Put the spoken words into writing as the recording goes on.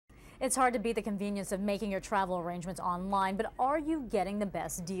It's hard to beat the convenience of making your travel arrangements online, but are you getting the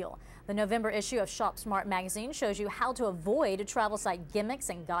best deal? The November issue of ShopSmart Magazine shows you how to avoid travel site gimmicks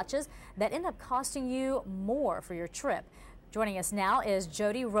and gotchas that end up costing you more for your trip. Joining us now is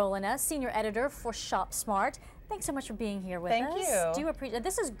Jody Rohlena, senior editor for ShopSmart. Thanks so much for being here with us. Thank you. Do appreciate.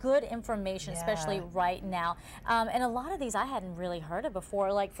 This is good information, especially right now. And a lot of these I hadn't really heard of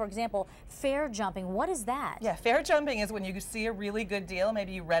before. Like, for example, fare jumping. What is that? Yeah, fare jumping is when you see a really good deal.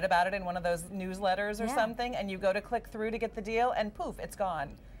 Maybe you read about it in one of those newsletters or something, and you go to click through to get the deal, and poof, it's gone.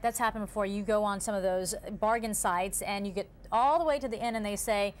 That's happened before. You go on some of those bargain sites, and you get all the way to the end, and they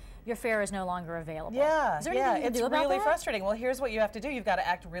say your fare is no longer available. Yeah, is there anything you can do about that? It's really frustrating. Well, here's what you have to do. You've got to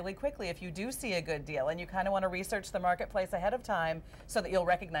act really quickly if you do see a good deal, and you kind of want to research the marketplace ahead of time so that you'll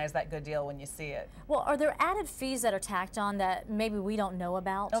recognize that good deal when you see it. Well, are there added fees that are tacked on that maybe we don't know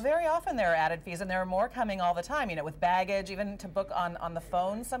about? Oh, very often there are added fees, and there are more coming all the time. You know, with baggage, even to book on the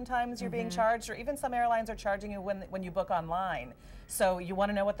phone, sometimes you're being charged, or even some airlines are charging you when you book online. So you want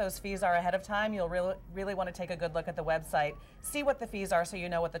to know what those fees are ahead of time. You'll really want to take a good look at the website, see what the fees are so you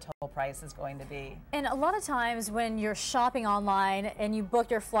know what the total price is going to be. And a lot of times when you're shopping online and you book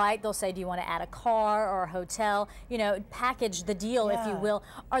your flight, they'll say, do you want to add a car or a hotel? You know, package the deal, if you will.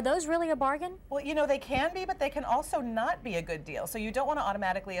 Are those really a bargain? Well, you know, they can be, but they can also not be a good deal. So you don't want to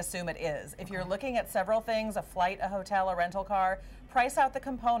automatically assume it is. If you're looking at several things, a flight, a hotel, a rental car, price out the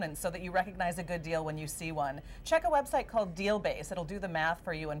components so that you recognize a good deal when you see one. Check a website called DealBase. It'll do the math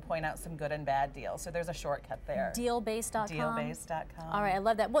for you and point out some good and bad deals. So there's a shortcut there. Dealbase.com? Dealbase.com. All right, I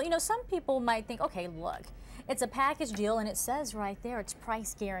love that. Well, you know, some people might think, okay, look, it's a package deal and it says right there it's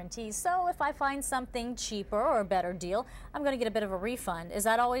price guaranteed. So if I find something cheaper or a better deal, I'm going to get a bit of a refund. Is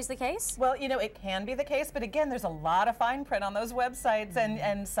that always the case? Well, you know, it can be the case, but again, there's a lot of fine print on those websites,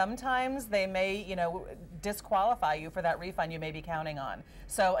 and sometimes they may, you know, disqualify you for that refund you may be counting on.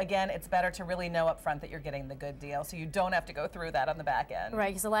 So again, it's better to really know up front that you're getting the good deal so you don't have to go through that on the back end. Right,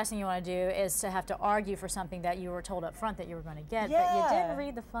 because the last thing you want to do is to have to argue for something that you were told up front that you were going to get, but you didn't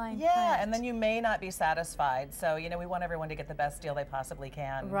read the fine print. And then you may not be satisfied. So, you know, we want everyone to get the best deal they possibly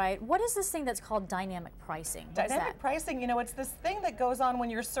can. Right. What is this thing that's called dynamic pricing? Dynamic pricing, you know, it's this thing that goes on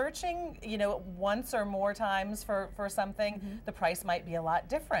when you're searching, you know, once or more times for something, the price might be a lot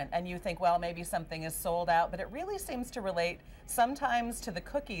different. And you think, well, maybe something is sold out, but it really seems to relate sometimes to the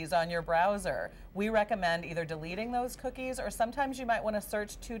cookies on your browser. We recommend either deleting those cookies, or sometimes you might want to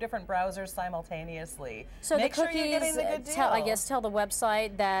search 2 different browsers simultaneously. So make the cookies, sure you're getting the good deal. I guess tell the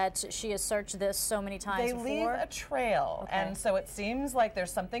website that she has searched this so many times before. They leave a trail, and so it seems like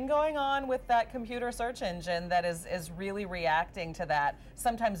there's something going on with that computer search engine that is really reacting to that,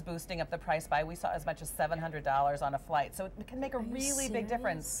 sometimes boosting up the price by, we saw as much as $700 on a flight. So it can make a really big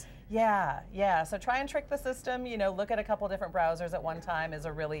difference. Yeah. So try and trick the system. You know, look at a couple different browsers at one time is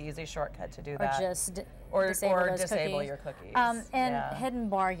a really easy shortcut to do that. Or just disable your cookies. And hidden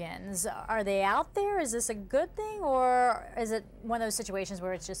bargains, are they out there? Is this a good thing, or is it one of those situations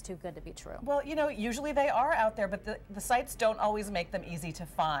where it's just too good to be true? Well, you know, usually they are out there, but the sites don't always make them easy to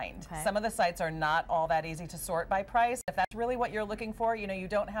find. Some of the sites are not all that easy to sort by price. If that's really what you're looking for, you know, you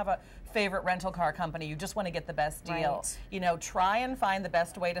don't have a favorite rental car company, you just want to get the best deal. You know, try and find the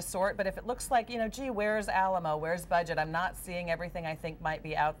best way to sort, but if it looks like, you know, gee, where's Alamo, where's Budget, I'm not seeing everything I think might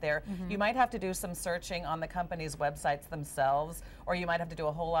be out there, you might have to do some searching on the company's websites themselves, or you might have to do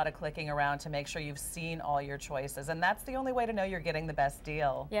a whole lot of clicking around to make sure you've seen all your choices, and that's the only way to know you're getting the best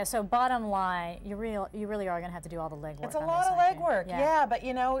deal. Yeah, so bottom line, you really are going to have to do all the legwork. It's a lot of legwork, but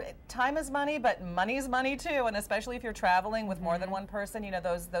you know, time is money, but money's money too, and especially if you're traveling with more than one person, you know,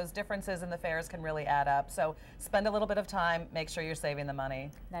 those differences in the fares can really add up. So spend a little bit of time, make sure you're saving the money.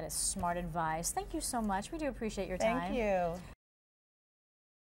 That is smart advice. Thank you so much. We do appreciate your time. Thank you.